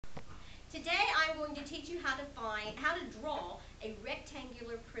Today I'm going to teach you how to draw a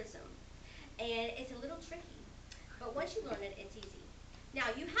rectangular prism. And it's a little tricky, but once you learn it, it's easy. Now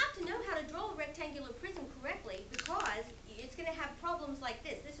you have to know how to draw a rectangular prism correctly because it's going to have problems like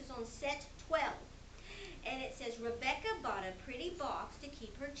this. This is on set 12. And it says, Rebecca bought a pretty box to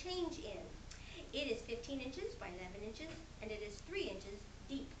keep her change in. It is 15 inches by 11 inches and it is 3 inches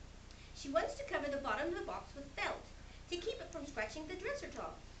deep. She wants to cover the bottom of the box with felt to keep it from scratching the dresser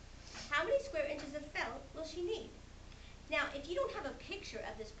top. How many square inches of felt will she need? Now, if you don't have a picture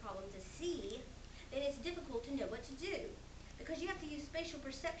of this problem to see, then it's difficult to know what to do because you have to use spatial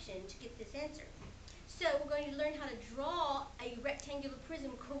perception to get this answer. So we're going to learn how to draw a rectangular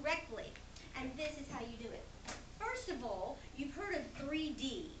prism correctly, and this is how you do it. First of all, you've heard of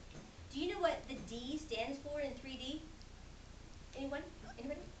 3D. Do you know what the D stands for in 3D? Anyone?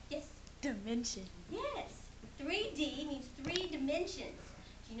 Anybody? Yes? Dimension. Yes. 3D means 3 dimensions.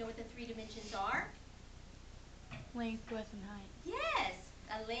 Do you know what the 3 dimensions are? Length, width, and height. Yes,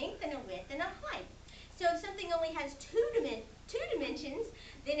 a length and a width and a height. So if something only has two dimensions,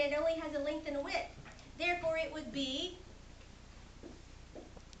 then it only has a length and a width. Therefore, it would be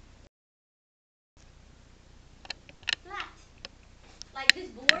flat. Like this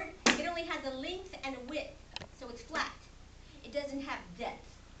board, it only has a length and a width, so it's flat. It doesn't have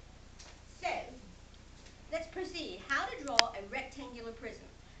depth. So, let's proceed. How to draw a rectangular prism.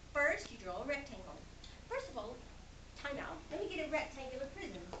 First, you draw a rectangle. First of all, time out. Let me get a rectangular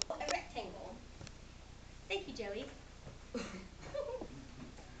prism. A rectangle. Thank you, Joey.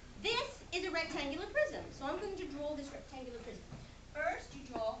 This is a rectangular prism, so I'm going to draw this rectangular prism. First, you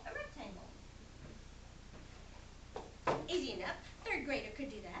draw a rectangle. Easy enough. Third grader could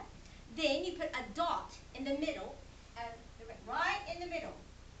do that. Then you put a dot in the middle, right in the middle.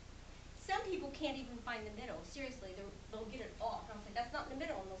 Some people can't even find the middle. Seriously, they'll get it off. And I'll say, that's not in the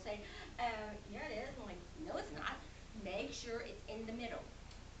middle. And they'll say, yeah, it is. I'm like, no, it's not. Make sure it's in the middle.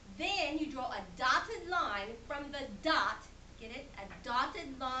 Then you draw a dotted line from the dot. Get it? A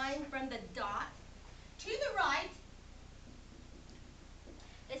dotted line from the dot to the right,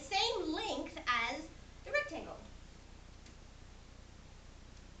 the same length as the rectangle.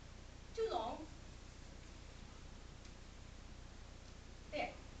 Too long. There.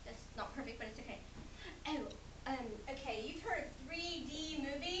 That's not perfect, but it's okay. Oh, okay. You've heard of 3D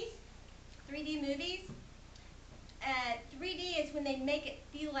movies? 3D movies? 3D is when they make it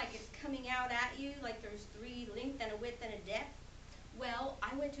feel like it's coming out at you, like there's 3 length and a width and a depth. Well,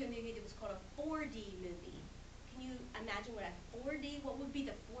 I went to a movie that was called a 4D movie. Can you imagine what a 4D, what would be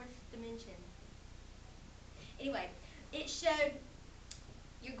the 4th dimension? Anyway, it showed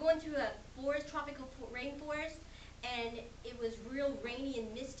you're going through a forest, tropical rainforest, and it was real rainy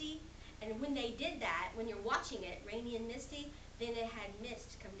and misty. And when they did that, when you're watching it, rainy and misty, then it had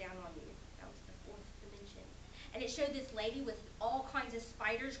mist come down on you. That was the 4th dimension. And it showed this lady with all kinds of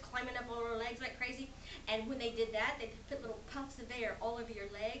spiders climbing up all her legs like crazy. And when they did that, they put little puffs of air all over your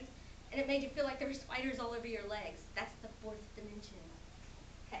legs. And it made you feel like there were spiders all over your legs. That's the 4th dimension.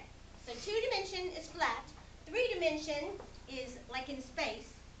 Okay, so 2 dimension is flat. 3 dimension is like in space.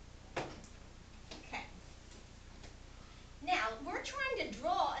 Okay. Now, we're trying to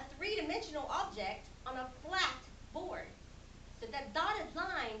draw a 3-dimensional object on a flat board. So that dotted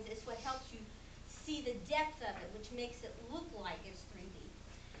lines is what helps you see the depth of it, which makes it look like it's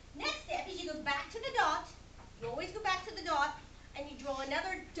 3D. Next step is you go back to the dot. You always go back to the dot, and you draw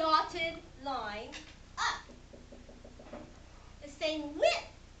another dotted line up. The same width.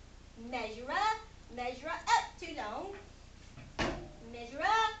 Measure up, too long. Measure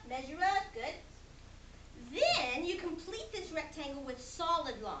up, good. Then you complete this rectangle with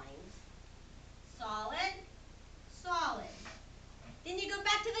solid lines. Solid, solid. Then you go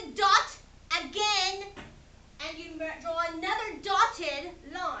back to the dot again, and you draw another dotted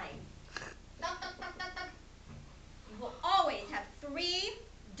line. Dot, dot, dot, dot, dot. You will always have 3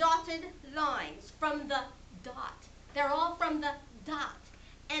 dotted lines from the dot. They're all from the dot,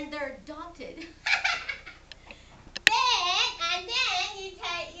 and they're dotted.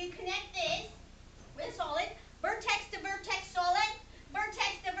 Then you connect this with a solid, vertex to vertex solid,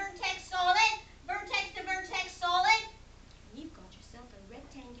 vertex to vertex solid, vertex to vertex solid. And you've got yourself a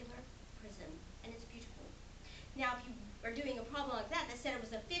rectangular prism, and it's beautiful. Now, if you are doing a problem like that said it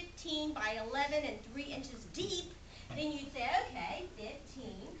was a 15 by 11 and 3 inches deep, then you'd say, okay,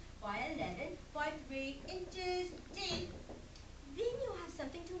 15 by 11 by 3 inches deep. Then you'll have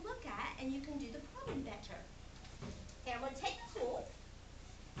something to look at, and you can do the problem better. Okay, I'm going to take the tool,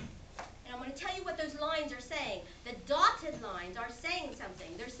 and I'm going to tell you what those lines are saying. The dotted lines are saying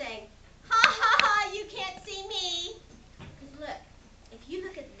something. They're saying, ha ha ha, you can't see me. Because look, if you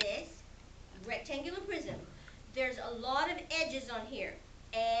look at this, rectangular prism, there's a lot of edges on here.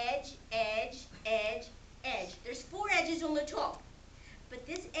 Edge, edge, edge, edge. There's 4 edges on the top. But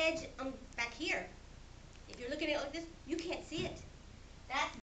this edge back here, if you're looking at it like this, you can't see it.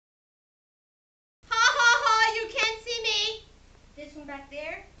 That's ha ha ha, you can't see me. This one back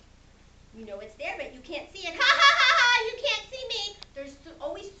there, you know it's there, but you can't see it. Ha ha ha ha, you can't see me. There's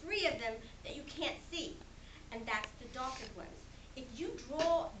always 3 of them that you can't see. And that's the dotted ones. If you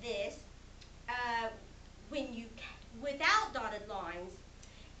draw this without dotted lines,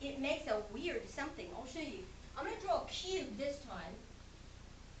 it makes a weird something. I'll show you. I'm going to draw a cube this time.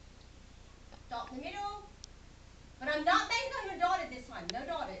 Dot in the middle. But I'm not making them dotted this time. No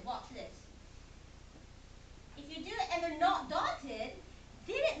dotted. Watch this. If you do it and they're not dotted,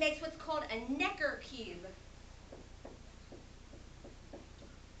 then it makes what's called a Necker cube.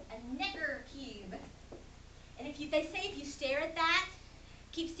 A Necker cube. And they say if you stare at that,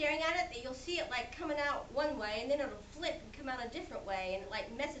 keep staring at it, that you'll see it like coming out one way, and then it'll flip and come out a different way, and it like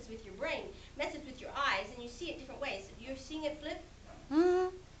messes with your brain, messes with your eyes, and you see it different ways. You're seeing it flip?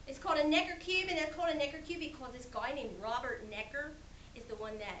 Mm-hmm. It's called a Necker cube, and it's called a Necker cube because this guy named Robert Necker is the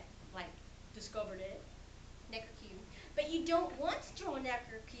one that like discovered it. Necker cube. But you don't want to draw a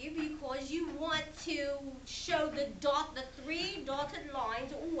Necker cube because you want to show the 3 dotted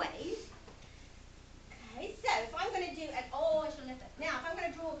lines always. Okay, so if I'm going to do I should have left that. Now, if I'm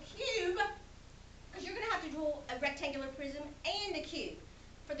going to draw a cube, because you're going to have to draw a rectangular prism and a cube.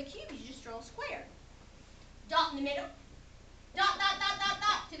 For the cube, you just draw a square. Dot in the middle. Dot, dot, dot, dot,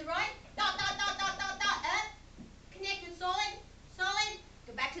 dot. To the right. Dot, dot, dot, dot, dot, dot. Up. Connect with solid. Solid.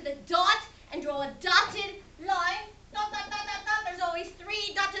 Go back to the dot and draw a dotted line. Dot, dot, dot, dot, dot. There's always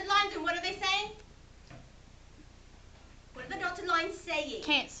 3 dotted lines, and what are they saying? What are the dotted lines saying?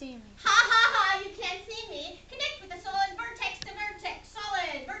 Can't see me. Ha ha ha, you can't see me. Connect with the solid, vertex to vertex,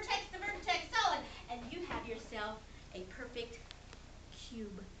 solid, vertex to vertex, solid. And you have yourself a perfect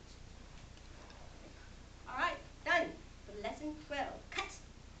cube. All right, done for lesson 12.